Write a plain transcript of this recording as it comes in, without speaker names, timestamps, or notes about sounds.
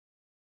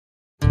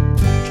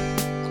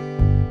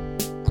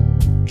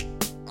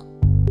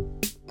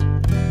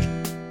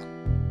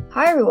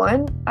Hi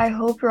everyone, I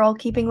hope you're all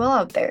keeping well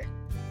out there.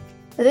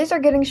 The days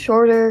are getting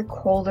shorter,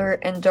 colder,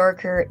 and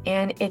darker,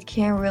 and it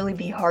can really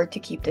be hard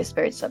to keep the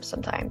spirits up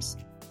sometimes.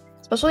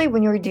 Especially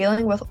when you're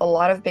dealing with a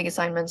lot of big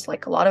assignments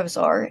like a lot of us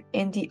are,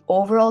 and the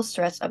overall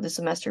stress of the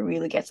semester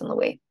really gets in the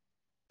way.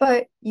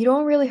 But you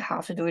don't really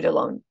have to do it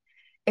alone.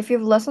 If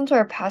you've listened to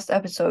our past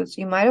episodes,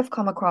 you might have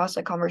come across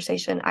a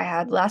conversation I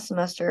had last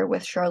semester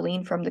with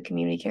Charlene from the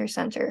Community Care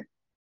Center.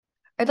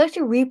 I'd like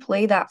to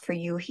replay that for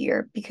you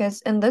here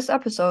because in this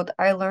episode,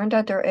 I learned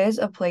that there is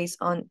a place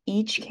on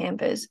each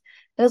campus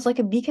that is like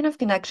a beacon of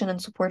connection and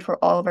support for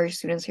all of our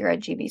students here at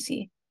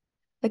GBC.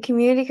 The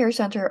Community Care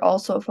Center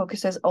also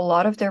focuses a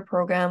lot of their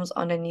programs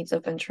on the needs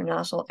of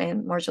international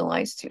and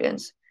marginalized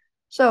students.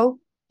 So,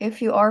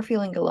 if you are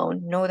feeling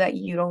alone, know that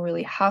you don't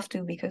really have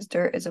to because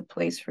there is a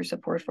place for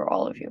support for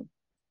all of you.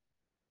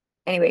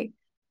 Anyway,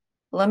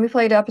 let me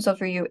play the episode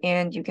for you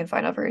and you can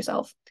find out for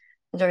yourself.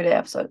 Enjoy the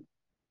episode.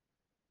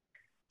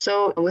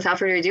 So without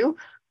further ado,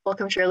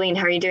 welcome Charlene.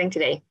 How are you doing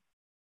today?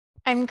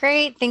 I'm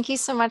great. Thank you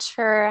so much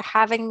for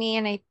having me,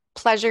 and a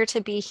pleasure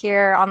to be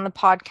here on the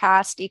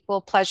podcast.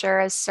 Equal pleasure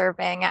as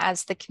serving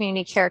as the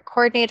community care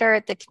coordinator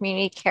at the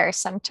Community Care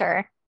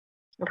Center.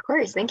 Of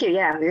course, thank you.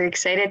 Yeah, we're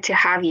excited to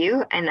have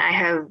you, and I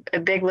have a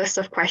big list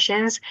of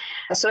questions.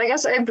 So I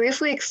guess I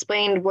briefly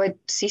explained what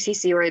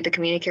CCC or the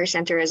Community Care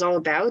Center is all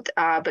about,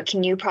 but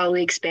can you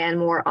probably expand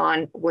more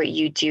on what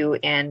you do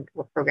and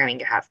what programming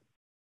you have?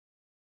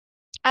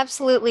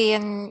 Absolutely.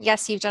 And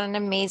yes, you've done an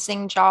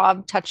amazing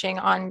job touching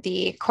on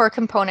the core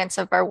components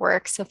of our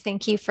work. So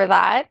thank you for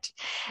that.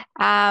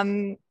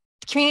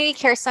 The Community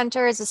Care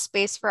Center is a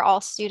space for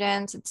all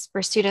students. It's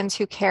for students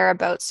who care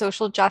about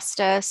social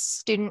justice,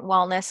 student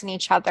wellness, and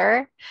each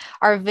other.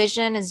 Our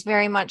vision is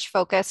very much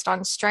focused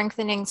on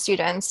strengthening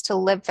students to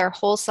live their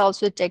whole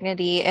selves with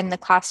dignity in the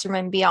classroom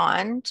and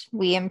beyond.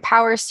 We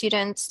empower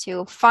students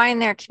to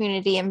find their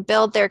community and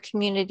build their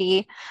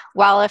community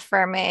while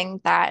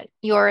affirming that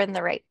you're in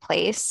the right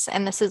place.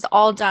 And this is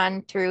all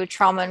done through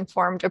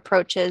trauma-informed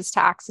approaches to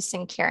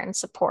accessing care and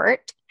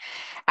support.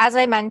 As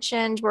I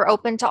mentioned, we're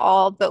open to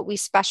all, but we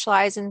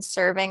specialize in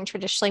serving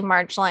traditionally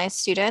marginalized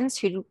students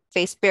who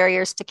face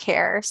barriers to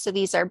care. So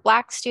these are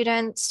Black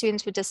students,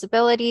 students with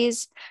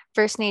disabilities,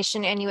 First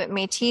Nation Inuit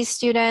Métis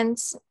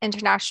students,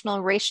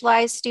 international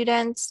racialized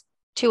students,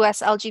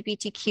 2S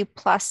LGBTQ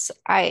plus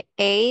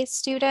IA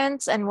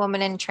students, and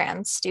women and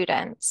trans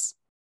students.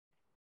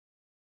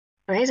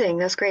 Amazing.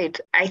 That's great.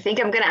 I think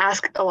I'm going to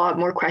ask a lot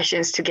more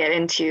questions to get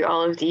into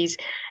all of these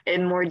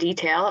in more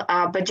detail.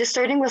 But just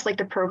starting with like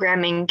the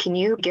programming, can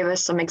you give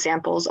us some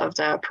examples of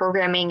the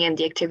programming and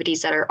the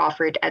activities that are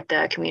offered at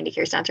the Community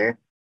Care Center?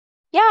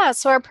 Yeah,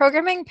 so our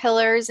programming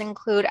pillars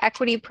include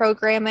equity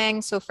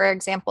programming. So, for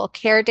example,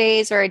 Care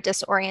Days or a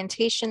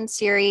disorientation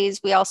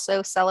series. We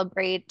also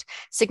celebrate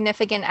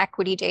significant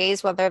equity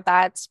days, whether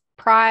that's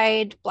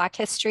Pride, Black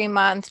History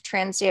Month,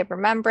 Trans Day of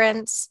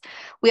Remembrance.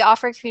 We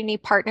offer community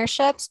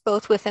partnerships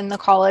both within the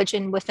college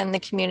and within the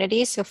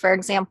community. So, for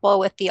example,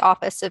 with the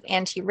Office of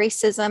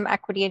Anti-Racism,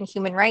 Equity, and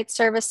Human Rights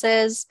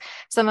Services,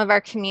 some of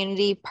our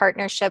community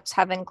partnerships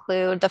have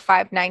included the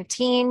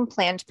 519,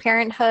 Planned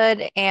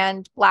Parenthood,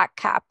 and Black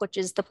CAP, which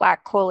is the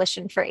Black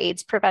Coalition for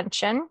AIDS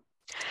Prevention.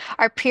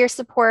 Our peer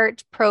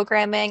support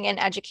programming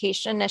and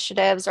education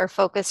initiatives are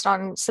focused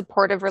on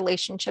supportive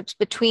relationships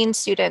between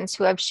students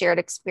who have shared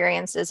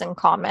experiences in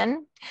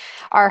common.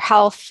 Our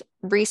health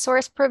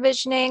resource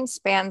provisioning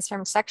spans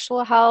from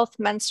sexual health,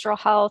 menstrual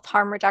health,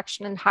 harm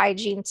reduction, and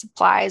hygiene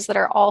supplies that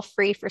are all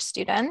free for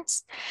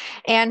students.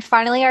 And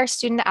finally, our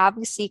student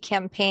advocacy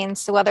campaigns.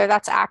 So whether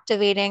that's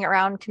activating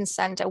around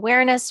Consent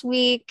Awareness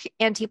Week,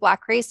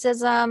 anti-Black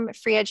racism,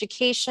 free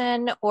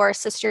education, or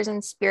Sisters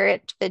in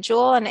Spirit Vigil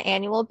on an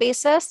annual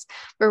basis,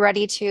 we're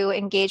ready to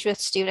engage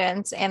with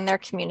students and their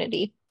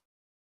community.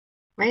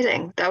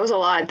 Amazing. That was a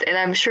lot. And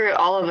I'm sure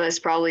all of us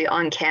probably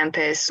on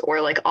campus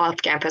or like off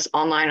campus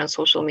online on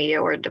social media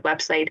or the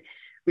website,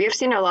 we have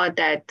seen a lot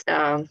that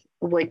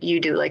what you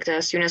do, like the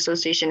Student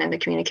Association and the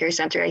Community Care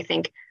Center. I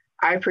think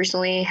I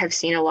personally have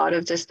seen a lot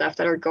of the stuff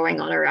that are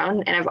going on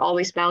around. And I've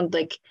always found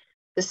like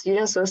the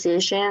Student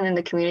Association and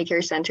the Community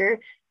Care Center,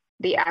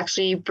 they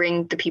actually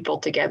bring the people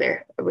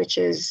together, which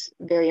is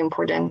very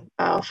important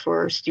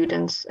for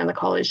students in the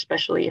college,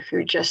 especially if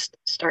you're just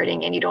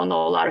starting and you don't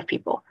know a lot of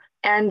people.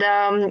 And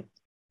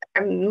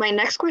my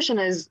next question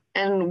is,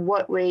 in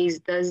what ways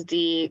does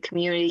the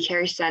Community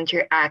Care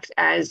Center act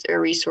as a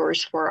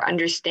resource for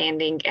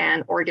understanding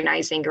and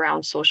organizing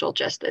around social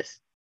justice?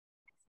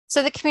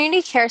 So the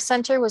Community Care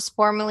Center was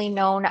formerly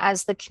known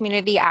as the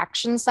Community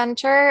Action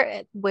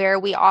Center, where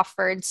we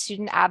offered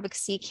student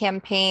advocacy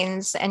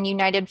campaigns and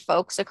united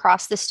folks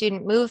across the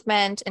student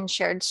movement and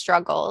shared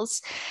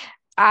struggles.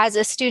 As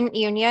a student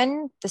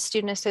union, the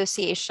Student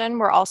Association,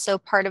 we're also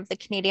part of the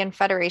Canadian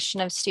Federation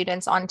of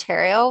Students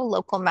Ontario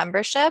local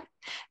membership,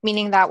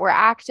 meaning that we're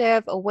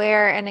active,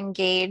 aware, and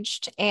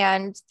engaged.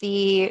 And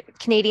the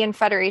Canadian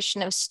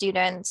Federation of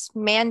Students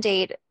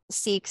mandate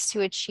seeks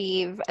to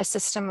achieve a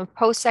system of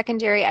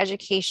post-secondary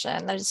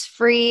education that is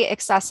free,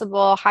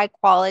 accessible, high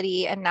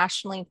quality, and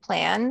nationally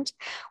planned,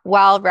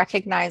 while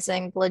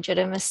recognizing the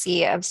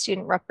legitimacy of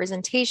student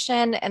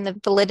representation and the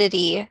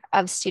validity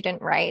of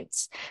student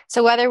rights.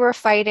 So whether we're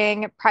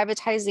fighting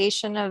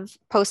privatization of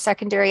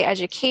post-secondary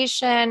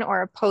education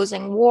or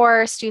opposing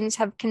war, students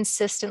have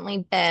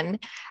consistently been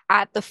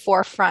at the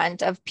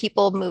forefront of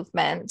people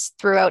movements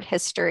throughout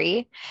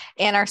history.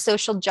 And our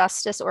social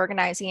justice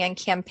organizing and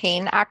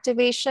campaign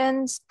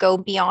activations go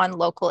beyond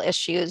local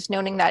issues,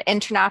 noting that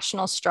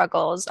international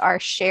struggles are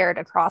shared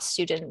across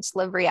students'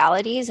 lived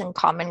realities and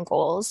common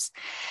goals.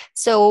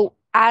 So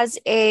as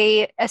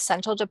a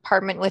essential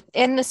department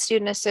within the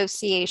Student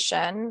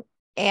Association,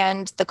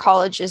 and the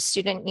college's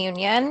student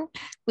union,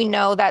 we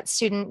know that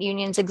student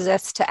unions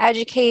exist to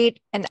educate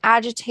and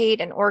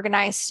agitate and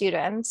organize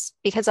students,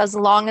 because as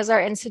long as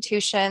our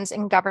institutions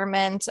and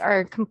governments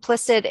are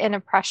complicit in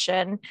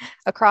oppression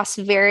across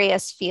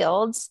various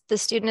fields, the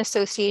Student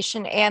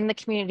Association and the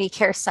Community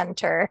Care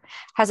Center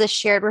has a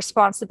shared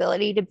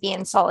responsibility to be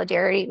in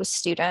solidarity with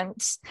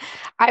students.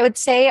 I would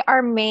say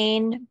our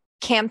main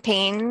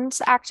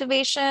campaigns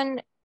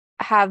activation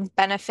have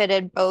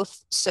benefited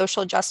both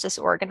social justice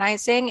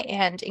organizing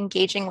and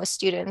engaging with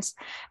students,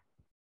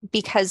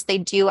 because they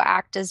do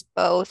act as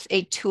both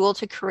a tool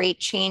to create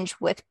change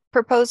with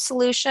proposed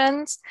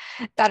solutions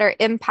that are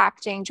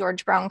impacting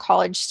George Brown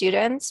College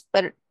students,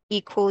 but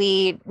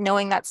equally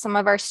knowing that some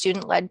of our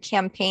student-led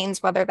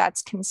campaigns, whether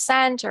that's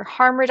consent or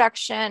harm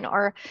reduction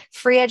or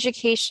free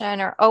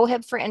education or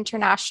OHIP for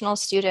international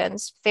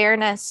students,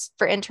 fairness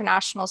for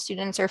international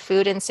students, or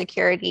food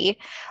insecurity,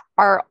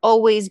 are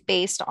always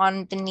based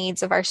on the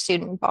needs of our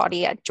student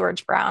body at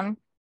George Brown.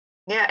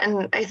 Yeah,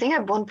 and I think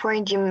at one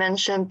point you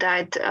mentioned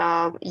that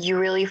you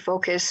really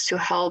focus to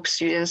help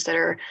students that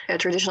are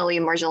traditionally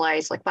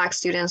marginalized, like Black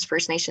students,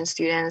 First Nation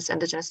students,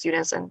 Indigenous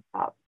students, and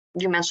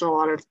you mentioned a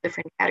lot of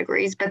different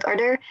categories. But are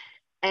there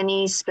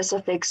any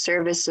specific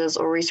services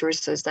or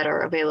resources that are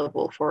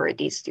available for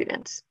these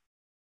students?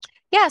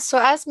 Yeah, so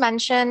as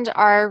mentioned,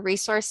 our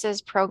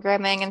resources,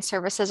 programming, and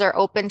services are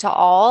open to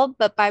all,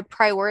 but by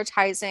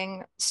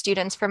prioritizing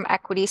students from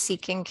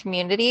equity-seeking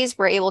communities,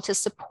 we're able to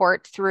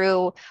support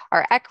through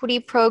our equity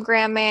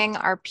programming,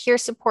 our peer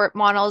support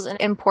models,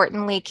 and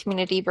importantly,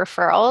 community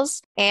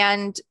referrals.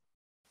 And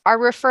our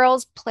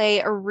referrals play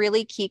a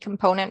really key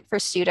component for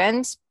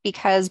students,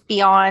 because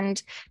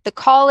beyond the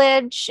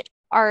college,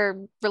 our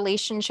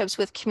relationships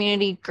with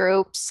community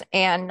groups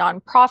and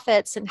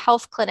nonprofits and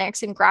health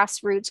clinics and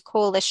grassroots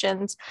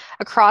coalitions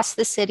across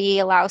the city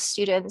allow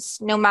students,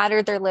 no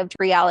matter their lived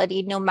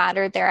reality, no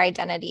matter their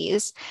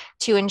identities,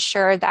 to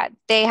ensure that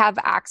they have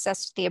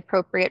access to the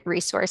appropriate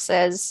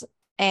resources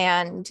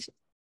and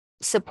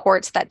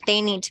supports that they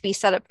need to be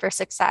set up for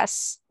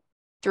success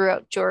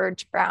throughout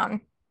George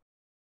Brown.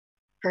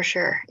 For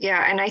sure.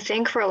 Yeah. And I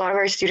think for a lot of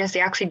our students,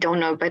 they actually don't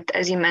know. But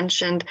as you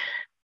mentioned,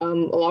 a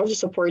lot of the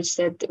supports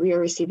that we are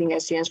receiving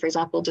as students, for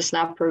example, the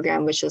SNAP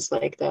program, which is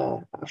like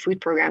the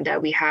food program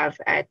that we have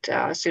at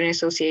Student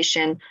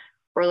Association,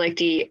 or like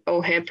the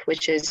OHIP,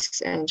 which is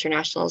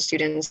International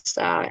Students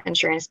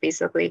Insurance,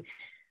 basically.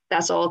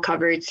 That's all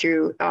covered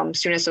through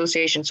Student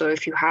Association. So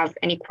if you have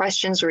any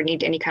questions or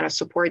need any kind of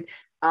support,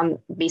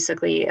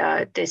 basically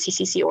the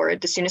CCC or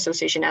the Student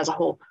Association as a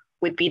whole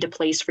would be the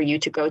place for you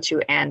to go to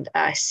and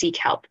seek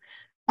help.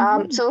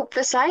 So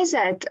besides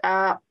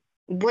that,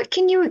 what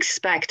can you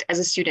expect as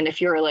a student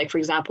if you're, like, for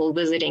example,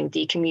 visiting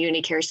the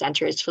community care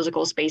center's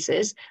physical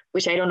spaces,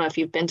 which I don't know if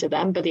you've been to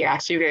them, but they're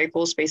actually very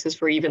cool spaces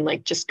for even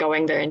like just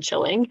going there and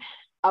chilling.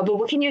 But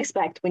what can you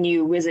expect when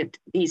you visit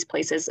these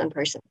places in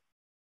person?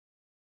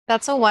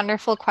 That's a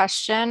wonderful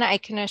question. I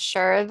can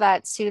assure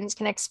that students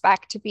can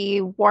expect to be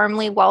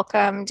warmly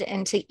welcomed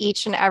into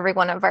each and every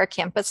one of our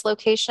campus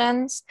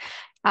locations.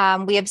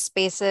 We have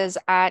spaces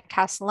at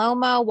Casa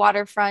Loma,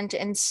 Waterfront,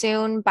 and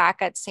soon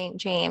back at St.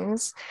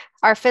 James.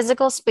 Our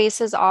physical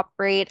spaces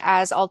operate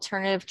as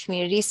alternative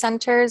community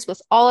centers with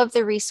all of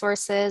the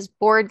resources,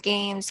 board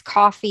games,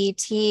 coffee,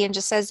 tea, and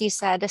just as you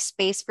said, a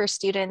space for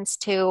students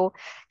to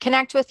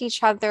connect with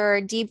each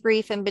other,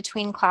 debrief in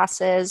between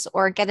classes,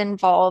 or get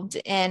involved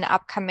in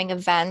upcoming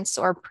events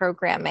or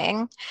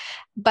programming.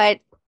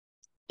 But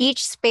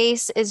each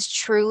space is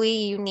truly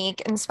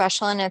unique and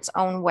special in its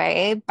own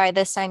way. By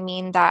this, I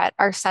mean that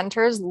our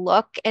centers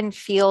look and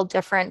feel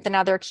different than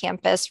other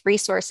campus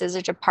resources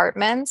or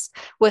departments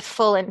with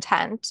full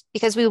intent,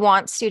 because we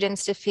want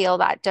students to feel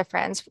that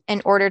difference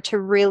in order to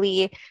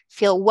really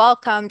feel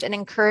welcomed and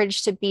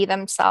encouraged to be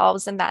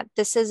themselves, and that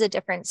this is a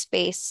different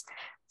space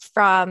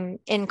from,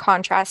 in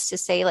contrast to,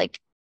 say,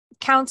 like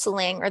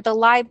counseling or the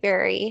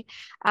library.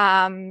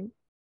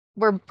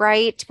 We're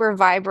bright, we're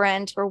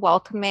vibrant, we're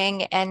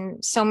welcoming.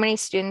 And so many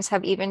students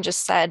have even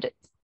just said,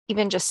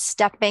 even just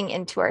stepping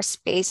into our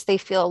space, they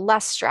feel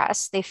less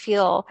stressed, they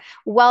feel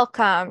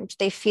welcomed,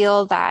 they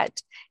feel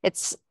that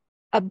it's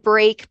a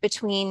break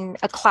between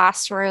a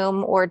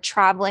classroom or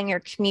traveling or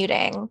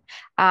commuting.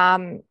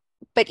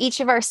 But each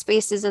of our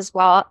spaces as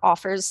well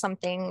offers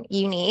something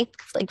unique.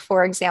 Like,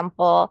 for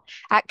example,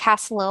 at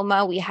Casa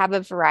Loma, we have a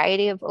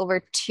variety of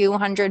over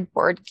 200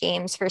 board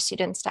games for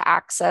students to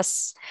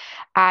access.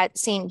 At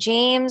St.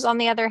 James, on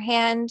the other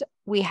hand,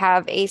 we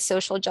have a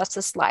social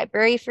justice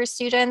library for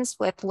students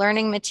with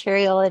learning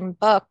material and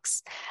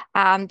books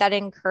that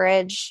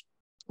encourage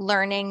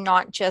learning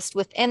not just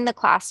within the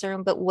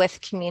classroom, but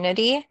with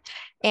community.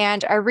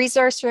 And our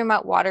resource room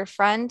at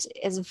Waterfront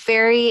is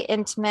very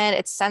intimate.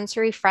 It's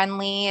sensory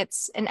friendly.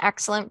 It's an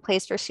excellent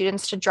place for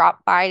students to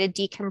drop by to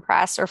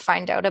decompress or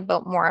find out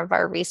about more of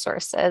our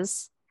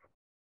resources.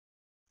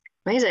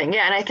 Amazing.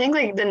 Yeah. And I think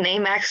like the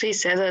name actually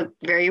says it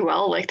very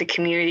well. Like the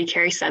community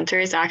care center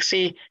is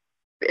actually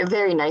a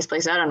very nice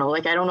place. I don't know.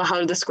 Like I don't know how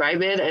to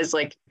describe it as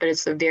like, but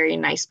it's a very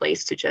nice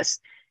place to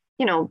just,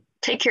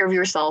 take care of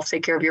yourself,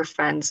 take care of your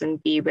friends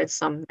and be with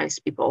some nice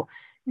people.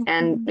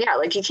 And yeah,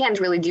 like you can't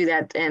really do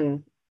that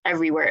in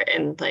everywhere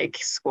in like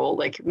school.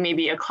 Like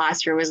maybe a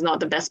classroom is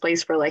not the best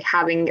place for like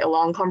having a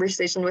long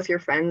conversation with your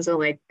friends and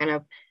like kind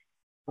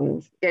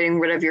of getting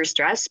rid of your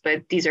stress,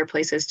 but these are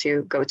places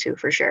to go to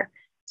for sure.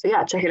 So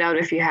yeah, check it out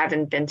if you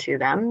haven't been to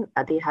them.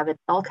 They have it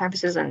all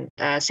campuses and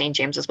St.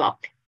 James as well.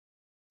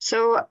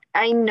 So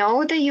I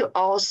know that you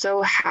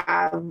also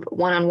have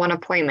one-on-one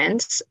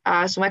appointments.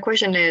 So my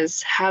question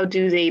is, how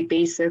do they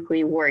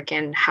basically work,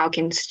 and how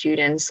can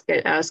students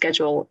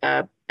schedule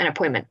an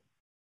appointment?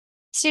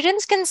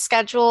 Students can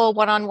schedule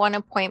one-on-one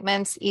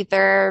appointments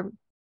either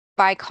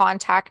by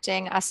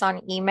contacting us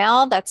on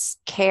email. That's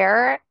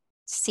care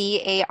at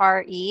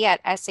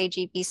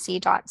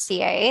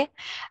sagbc.ca.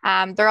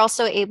 They're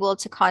also able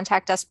to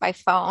contact us by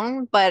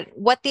phone, but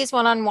what these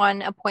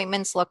one-on-one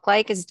appointments look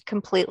like is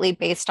completely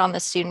based on the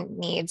student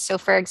needs. So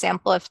for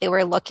example, if they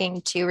were looking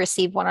to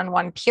receive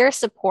one-on-one peer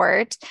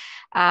support,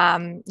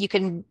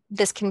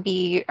 this can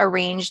be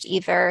arranged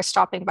either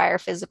stopping by our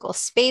physical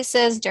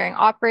spaces during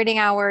operating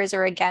hours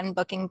or again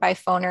booking by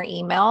phone or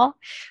email.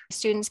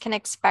 Students can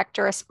expect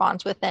a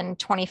response within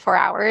 24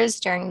 hours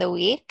during the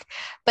week.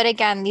 But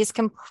again,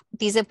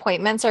 these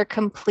appointments are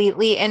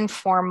completely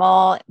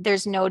informal.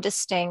 There's no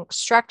distinct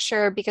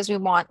structure because we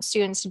want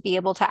students to be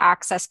able to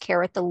access care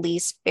with the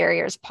least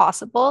barriers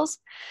possible.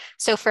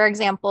 So for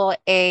example,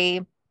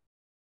 a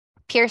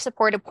peer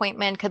support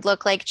appointment could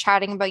look like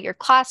chatting about your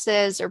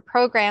classes or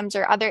programs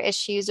or other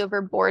issues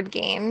over board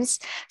games.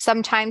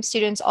 Sometimes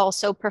students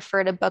also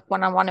prefer to book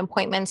one-on-one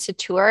appointments to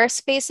tour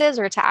spaces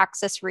or to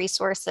access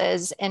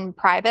resources in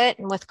private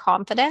and with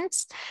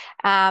confidence.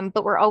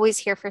 But we're always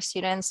here for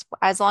students.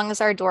 As long as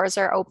our doors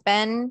are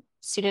open,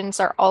 students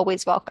are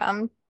always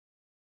welcome.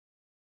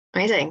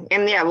 Amazing.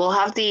 And yeah, we'll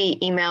have the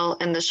email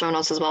in the show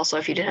notes as well. So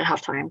if you didn't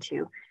have time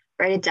to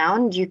write it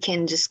down, you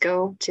can just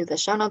go to the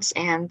show notes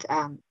and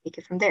take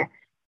it from there.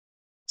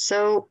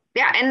 So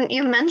yeah, and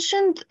you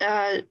mentioned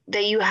that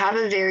you have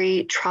a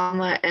very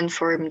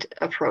trauma-informed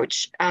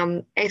approach.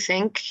 I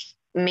think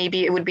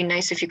maybe it would be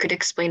nice if you could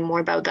explain more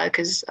about that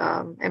because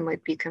it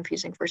might be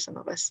confusing for some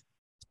of us.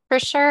 For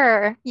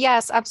sure.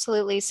 Yes,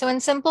 absolutely. So, in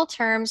simple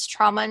terms,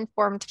 trauma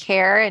informed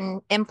care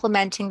and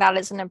implementing that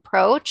as an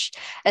approach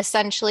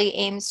essentially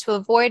aims to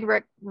avoid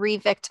re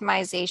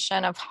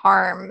victimization of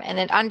harm. And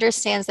it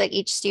understands that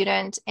each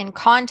student, in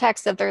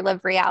context of their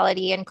lived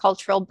reality and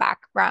cultural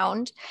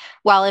background,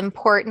 while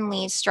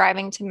importantly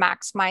striving to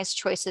maximize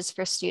choices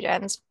for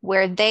students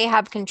where they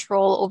have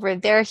control over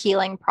their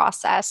healing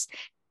process,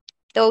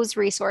 those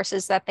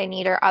resources that they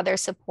need, or other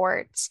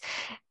supports.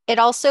 It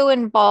also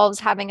involves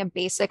having a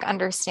basic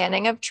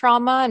understanding of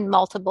trauma and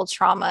multiple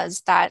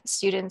traumas that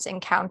students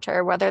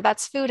encounter, whether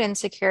that's food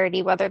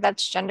insecurity, whether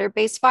that's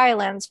gender-based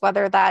violence,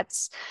 whether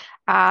that's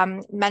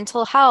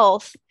mental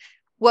health.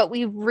 What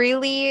we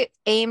really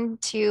aim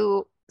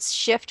to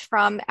shift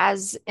from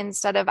as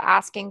instead of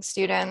asking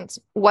students,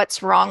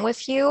 what's wrong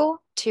with you,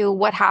 to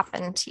what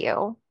happened to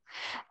you.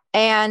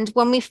 And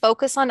when we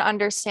focus on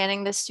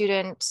understanding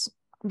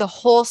the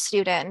whole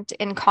student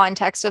in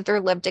context of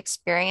their lived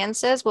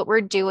experiences, what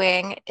we're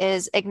doing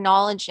is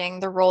acknowledging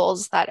the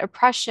roles that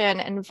oppression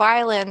and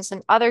violence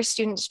and other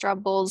student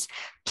struggles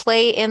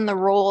play in the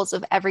roles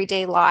of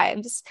everyday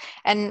lives.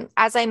 And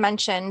as I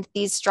mentioned,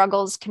 these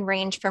struggles can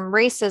range from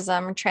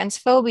racism,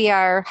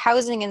 transphobia, or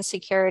housing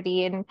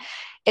insecurity. And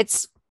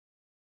it's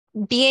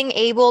being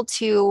able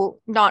to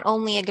not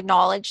only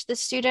acknowledge the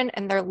student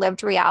and their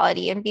lived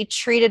reality and be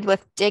treated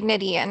with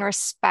dignity and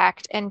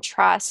respect and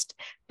trust,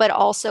 but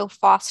also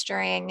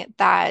fostering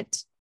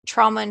that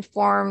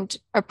trauma-informed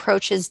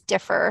approaches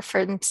differ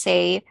from,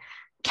 say,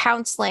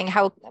 counseling,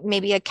 how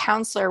maybe a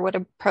counselor would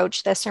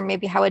approach this, or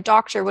maybe how a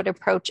doctor would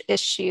approach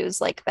issues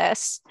like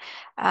this.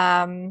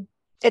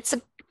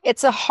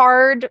 It's a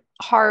hard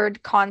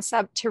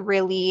concept to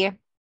really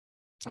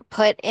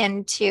put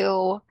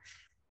into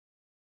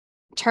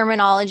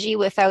terminology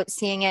without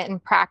seeing it in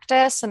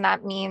practice. And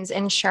that means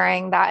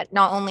ensuring that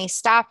not only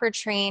staff are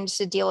trained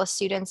to deal with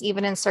students,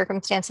 even in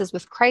circumstances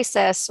with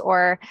crisis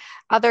or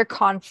other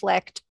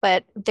conflict,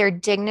 but their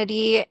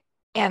dignity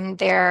and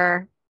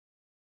their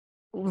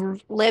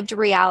lived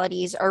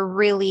realities are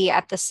really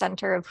at the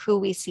center of who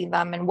we see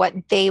them and what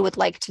they would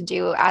like to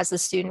do as a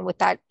student with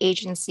that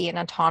agency and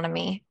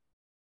autonomy.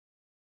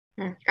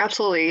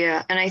 Absolutely,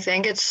 yeah. And I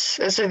think it's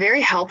a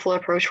very helpful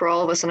approach for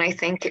all of us. And I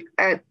think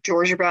at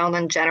Georgia Brown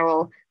in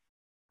general,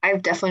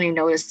 I've definitely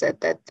noticed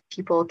that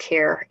people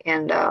care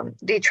and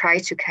they try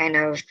to kind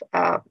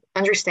of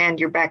understand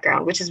your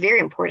background, which is very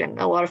important.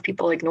 A lot of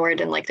people ignore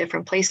it in like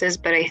different places,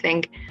 but I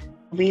think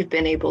we've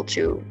been able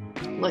to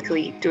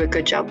luckily do a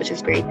good job, which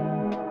is great.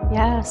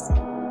 Yes.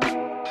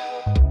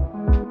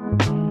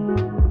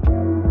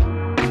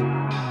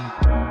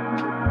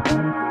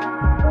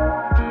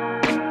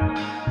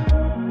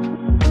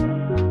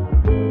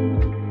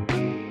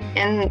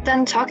 And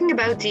then talking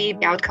about the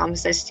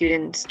outcomes that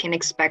students can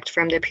expect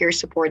from the peer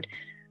support,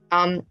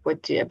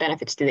 what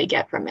benefits do they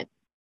get from it?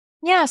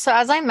 Yeah, so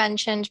as I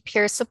mentioned,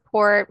 peer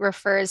support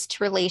refers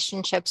to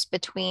relationships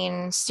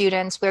between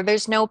students where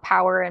there's no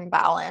power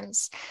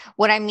imbalance.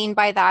 What I mean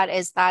by that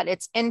is that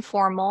it's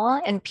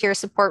informal, and peer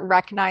support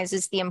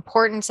recognizes the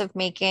importance of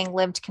making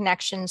lived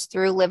connections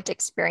through lived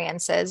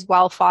experiences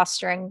while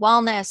fostering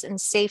wellness and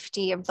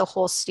safety of the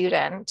whole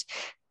student.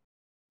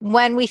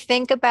 When we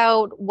think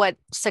about what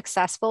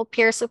successful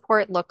peer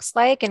support looks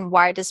like and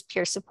why does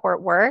peer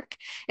support work,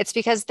 it's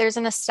because there's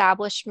an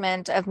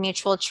establishment of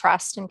mutual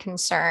trust and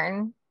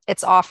concern.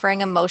 It's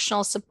offering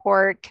emotional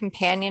support,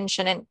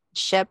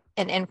 companionship,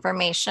 and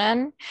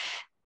information.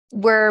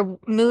 We're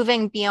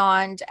moving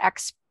beyond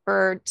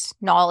expert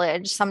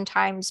knowledge.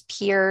 Sometimes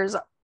peers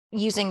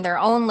using their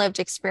own lived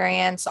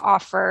experience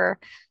offer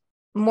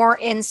more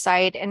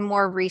insight and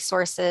more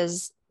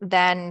resources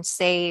than,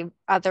 say,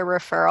 other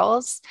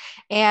referrals.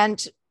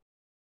 And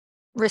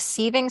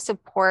receiving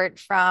support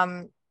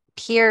from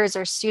peers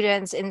or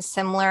students in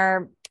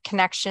similar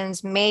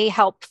connections may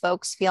help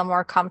folks feel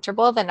more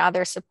comfortable than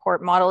other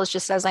support models,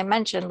 just as I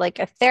mentioned, like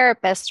a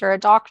therapist or a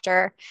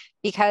doctor,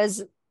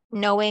 because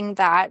knowing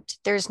that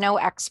there's no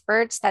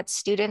experts, that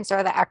students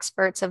are the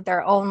experts of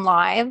their own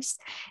lives,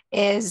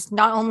 is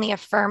not only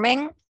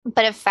affirming,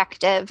 but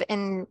effective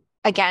in,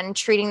 again,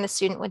 treating the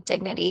student with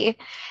dignity.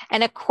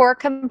 And a core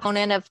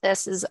component of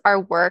this is our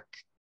work.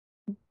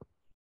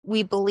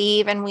 We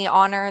believe and we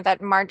honor that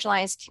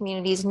marginalized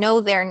communities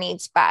know their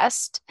needs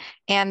best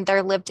and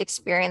their lived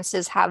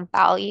experiences have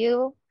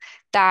value,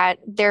 that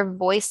their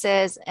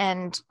voices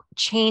and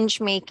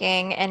change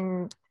making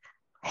and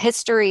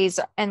histories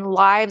and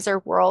lives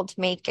are world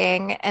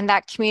making, and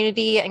that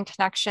community and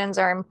connections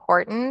are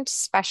important,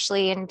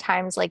 especially in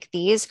times like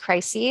these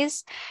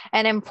crises.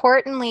 And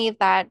importantly,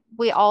 that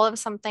we all have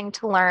something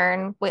to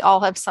learn, we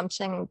all have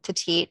something to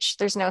teach.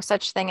 There's no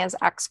such thing as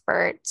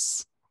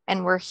experts.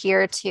 And we're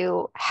here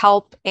to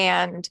help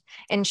and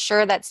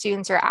ensure that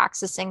students are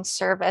accessing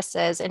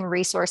services and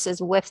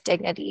resources with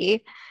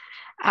dignity.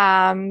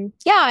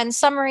 Yeah, in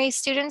summary,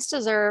 students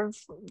deserve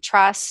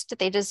trust,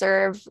 they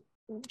deserve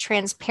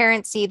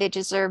transparency, they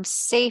deserve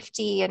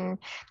safety and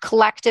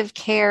collective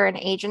care and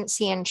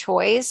agency and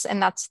choice.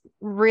 And that's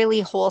really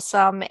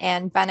wholesome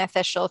and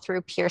beneficial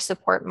through peer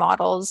support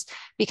models,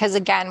 because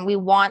again, we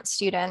want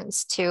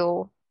students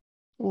to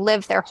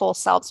live their whole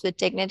selves with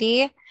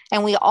dignity,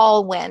 and we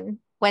all win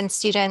when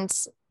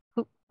students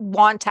who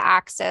want to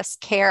access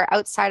care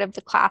outside of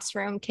the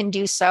classroom can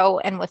do so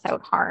and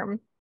without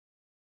harm.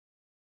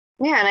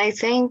 Yeah, and I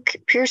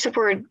think peer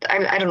support,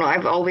 I don't know,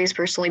 I've always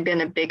personally been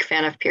a big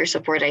fan of peer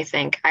support, I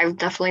think. I've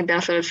definitely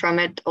benefited from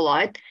it a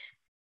lot.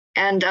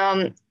 And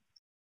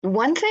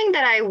one thing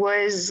that I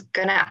was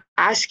gonna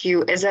ask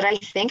you is that I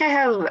think I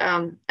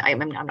have,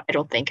 I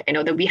don't think, I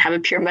know that we have a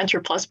Peer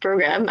Mentor Plus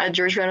program at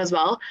Georgetown as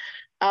well.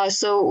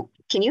 So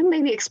can you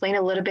maybe explain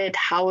a little bit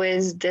how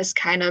is this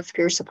kind of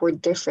peer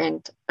support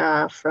different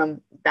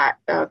from that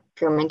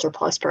Peer Mentor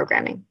Plus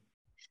programming?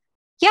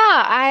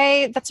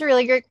 Yeah, that's a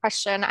really great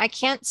question. I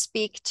can't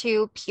speak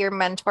to Peer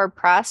Mentor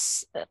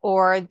Press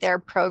or their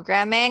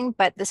programming,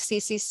 but the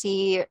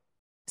CCC,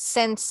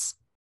 since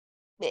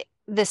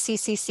the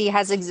CCC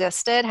has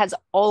existed, has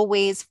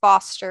always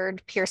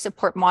fostered peer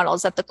support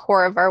models at the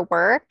core of our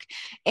work.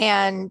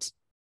 And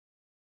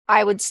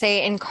I would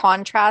say, in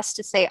contrast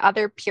to, say,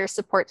 other peer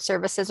support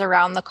services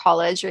around the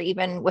college or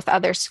even with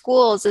other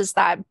schools, is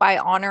that by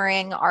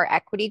honoring our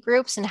equity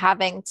groups and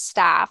having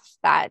staff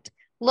that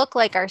look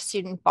like our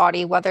student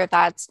body, whether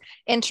that's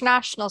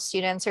international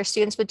students or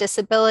students with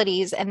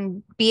disabilities,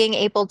 and being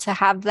able to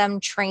have them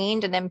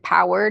trained and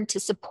empowered to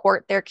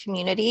support their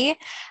community,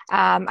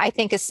 I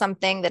think is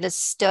something that has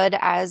stood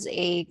as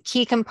a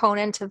key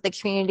component of the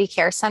community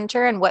care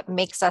center and what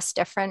makes us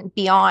different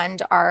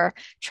beyond our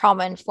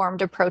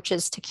trauma-informed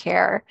approaches to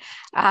care.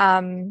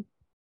 Again,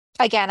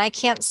 I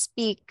can't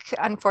speak,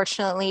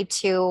 unfortunately,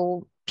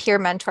 to Peer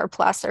Mentor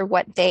Plus or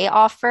what they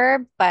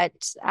offer, but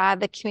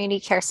the Community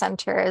Care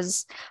Center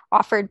has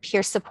offered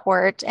peer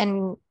support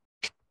and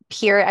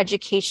peer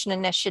education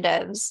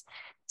initiatives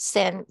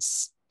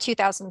since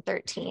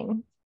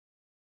 2013.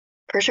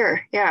 For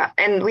sure, yeah.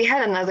 And we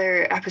had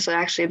another episode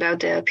actually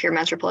about the Peer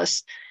Mentor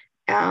Plus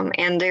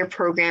and their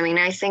programming.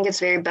 And I think it's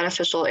very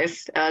beneficial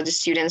if the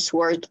students who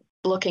are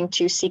looking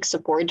to seek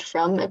support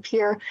from a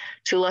peer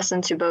to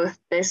listen to both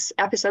this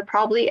episode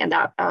probably and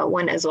that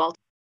one as well.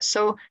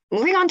 So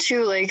moving on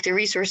to like the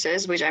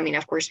resources, which I mean,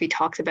 of course, we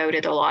talked about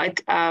it a lot,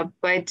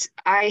 but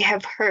I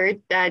have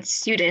heard that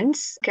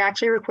students can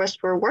actually request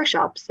for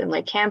workshops and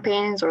like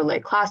campaigns or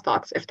like class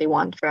talks if they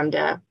want from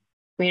the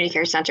community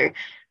care center.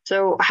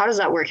 So how does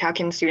that work? How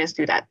can students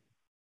do that?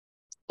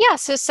 Yeah,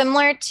 so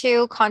similar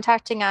to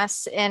contacting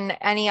us in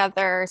any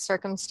other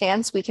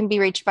circumstance, we can be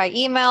reached by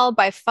email,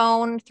 by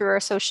phone, through our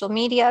social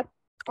media,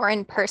 or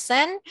in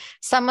person.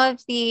 Some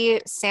of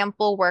the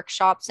sample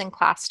workshops and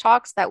class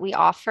talks that we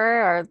offer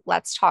are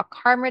Let's Talk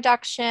Harm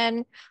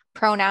Reduction,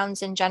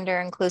 pronouns and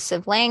gender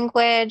inclusive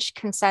language,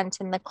 consent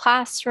in the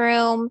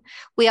classroom.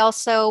 We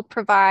also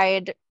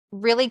provide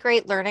really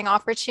great learning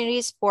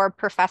opportunities for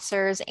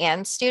professors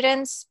and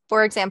students.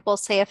 For example,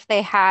 say if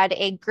they had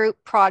a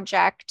group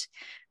project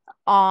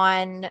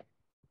on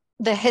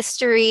the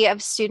history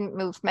of student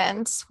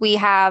movements. We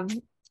have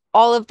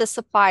all of the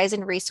supplies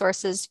and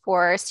resources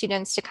for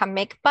students to come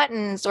make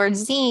buttons or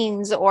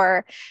zines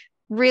or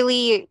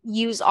really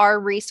use our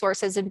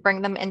resources and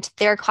bring them into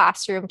their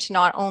classroom to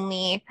not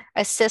only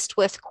assist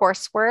with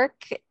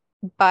coursework,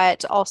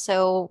 but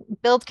also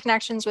build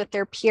connections with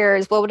their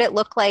peers. What would it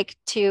look like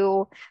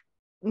to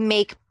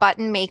make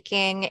button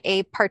making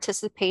a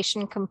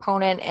participation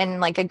component in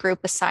like a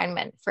group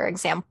assignment, for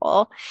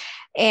example?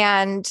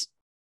 And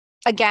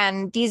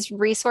again, these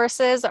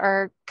resources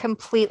are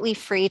completely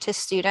free to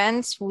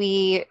students.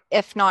 We,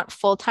 if not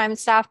full-time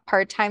staff,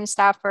 part-time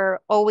staff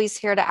are always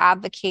here to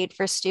advocate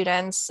for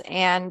students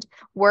and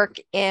work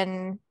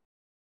in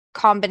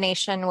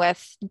combination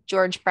with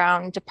George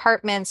Brown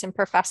departments and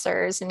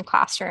professors in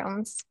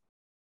classrooms.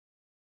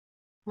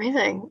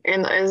 Amazing.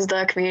 And is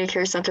the community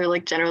care center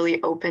like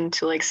generally open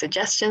to like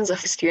suggestions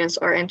if students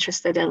are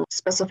interested in a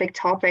specific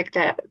topic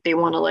that they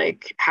want to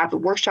like have a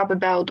workshop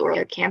about or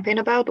a campaign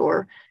about,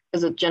 or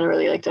is it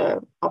generally like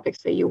the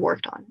topics that you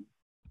worked on?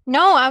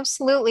 No,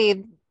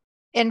 absolutely.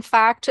 In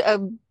fact,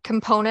 a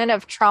component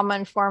of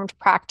trauma-informed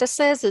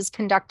practices is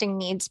conducting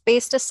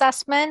needs-based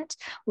assessment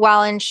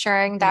while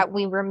ensuring that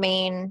we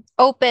remain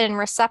open and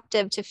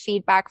receptive to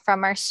feedback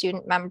from our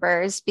student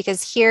members,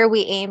 because here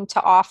we aim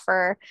to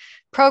offer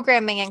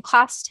programming and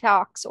class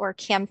talks or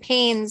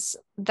campaigns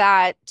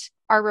that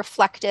are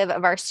reflective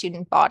of our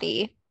student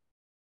body.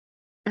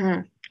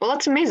 Mhm. Well,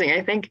 that's amazing.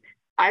 I think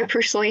I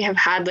personally have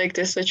had like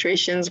these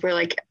situations where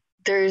like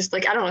there's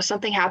like I don't know,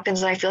 something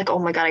happens and I feel like, oh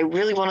my God, I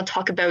really want to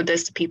talk about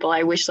this to people.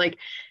 I wish like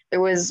there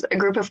was a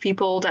group of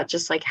people that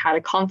just like had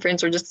a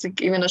conference or just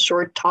like, even a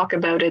short talk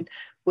about it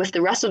with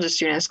the rest of the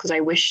students because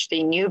I wish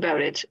they knew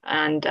about it.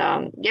 And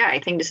yeah, I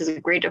think this is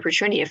a great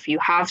opportunity if you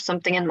have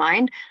something in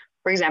mind.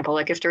 For example,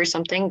 like if there's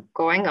something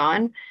going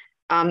on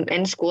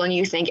in school and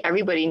you think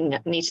everybody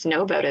needs to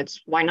know about it,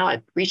 why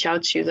not reach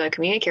out to the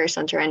community care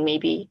center and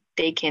maybe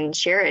they can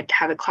share it,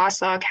 have a class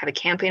talk, have a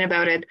campaign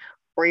about it,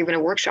 or even a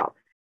workshop.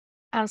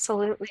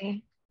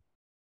 Absolutely.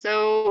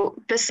 So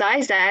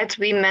besides that,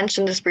 we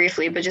mentioned this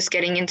briefly, but just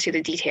getting into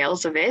the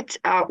details of it,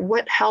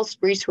 what health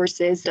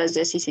resources does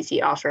the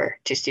CCC offer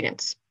to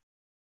students?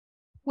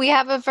 We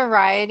have a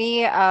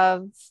variety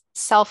of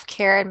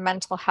self-care and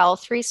mental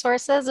health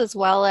resources, as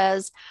well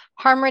as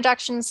harm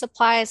reduction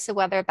supplies. So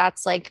whether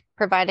that's like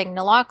providing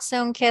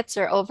naloxone kits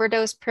or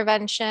overdose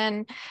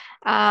prevention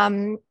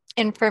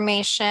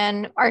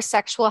information, our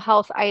sexual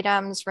health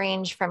items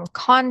range from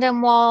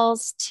condom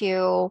walls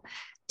to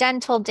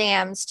dental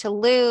dams to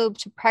lube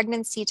to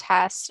pregnancy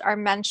tests. Our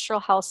menstrual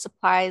health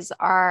supplies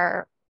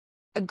are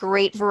a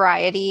great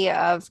variety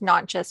of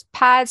not just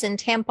pads and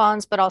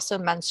tampons, but also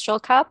menstrual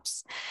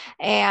cups.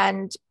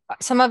 And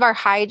some of our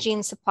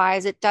hygiene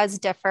supplies, it does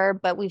differ,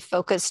 but we've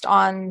focused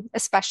on,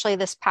 especially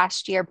this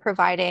past year,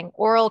 providing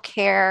oral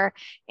care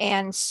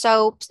and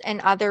soaps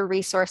and other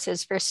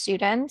resources for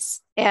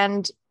students.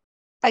 And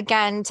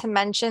again, to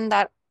mention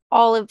that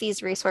all of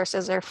these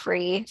resources are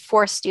free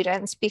for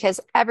students because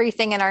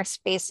everything in our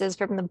spaces,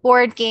 from the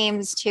board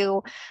games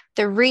to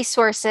the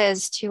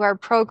resources to our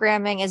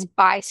programming, is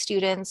by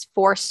students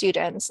for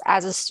students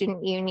as a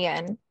student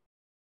union.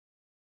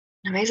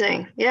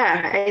 Amazing.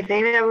 Yeah, I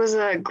think that was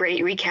a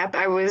great recap.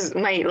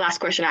 My last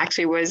question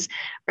actually was,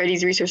 are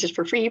these resources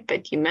for free?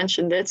 But you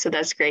mentioned it, so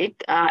that's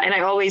great. And I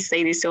always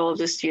say this to all of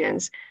the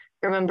students.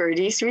 Remember,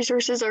 these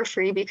resources are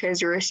free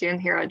because you're a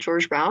student here at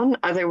George Brown.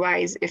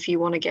 Otherwise, if you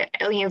want to get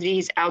any of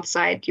these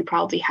outside, you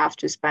probably have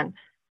to spend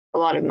a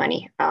lot of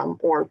money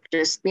or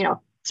just,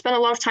 spend a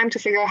lot of time to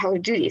figure out how to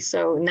do these.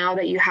 So now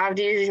that you have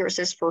these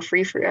resources for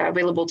free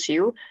available to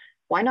you,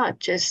 why not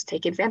just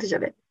take advantage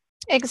of it?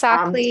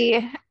 Exactly.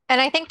 And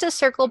I think to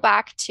circle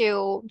back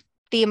to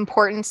the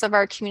importance of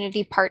our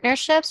community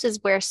partnerships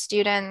is where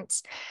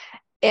students,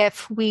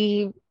 if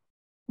we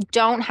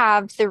don't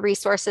have the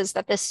resources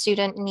that the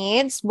student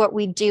needs, what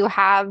we do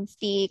have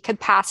the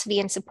capacity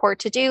and support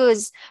to do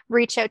is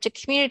reach out to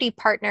community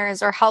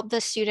partners or help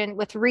the student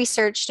with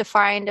research to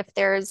find if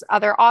there's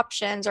other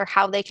options or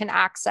how they can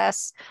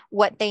access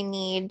what they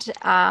need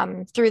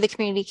through the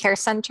community care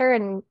center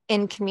and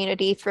in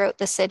community throughout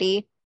the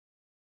city.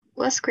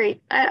 Well, that's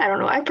great. I don't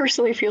know. I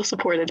personally feel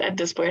supported at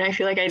this point. I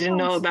feel like I didn't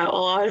know about a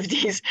lot of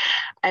these,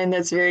 and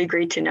that's very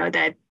great to know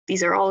that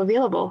these are all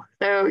available.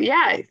 So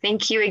yeah,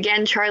 thank you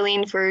again,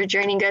 Charlene, for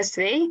joining us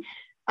today.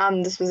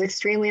 This was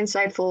extremely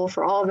insightful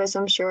for all of us,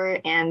 I'm sure.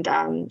 And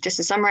just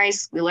to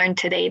summarize, we learned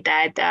today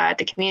that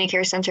the Community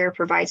Care Center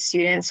provides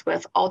students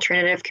with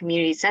alternative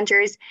community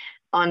centers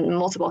on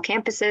multiple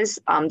campuses.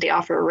 They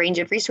offer a range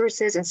of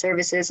resources and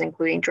services,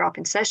 including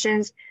drop-in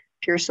sessions,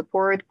 peer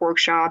support,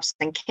 workshops,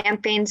 and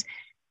campaigns.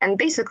 And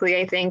basically,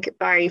 I think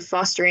by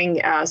fostering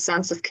a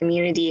sense of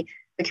community,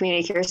 the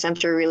Community Care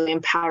Center really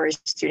empowers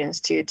students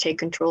to take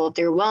control of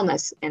their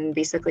wellness and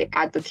basically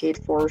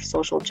advocate for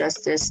social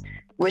justice,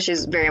 which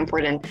is very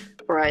important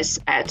for us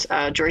at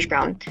George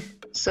Brown.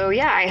 So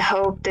yeah, I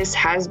hope this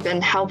has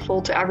been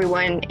helpful to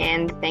everyone.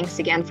 And thanks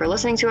again for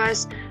listening to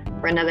us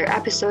for another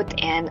episode.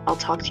 And I'll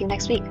talk to you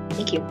next week.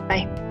 Thank you.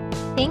 Bye.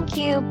 Thank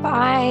you.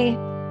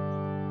 Bye.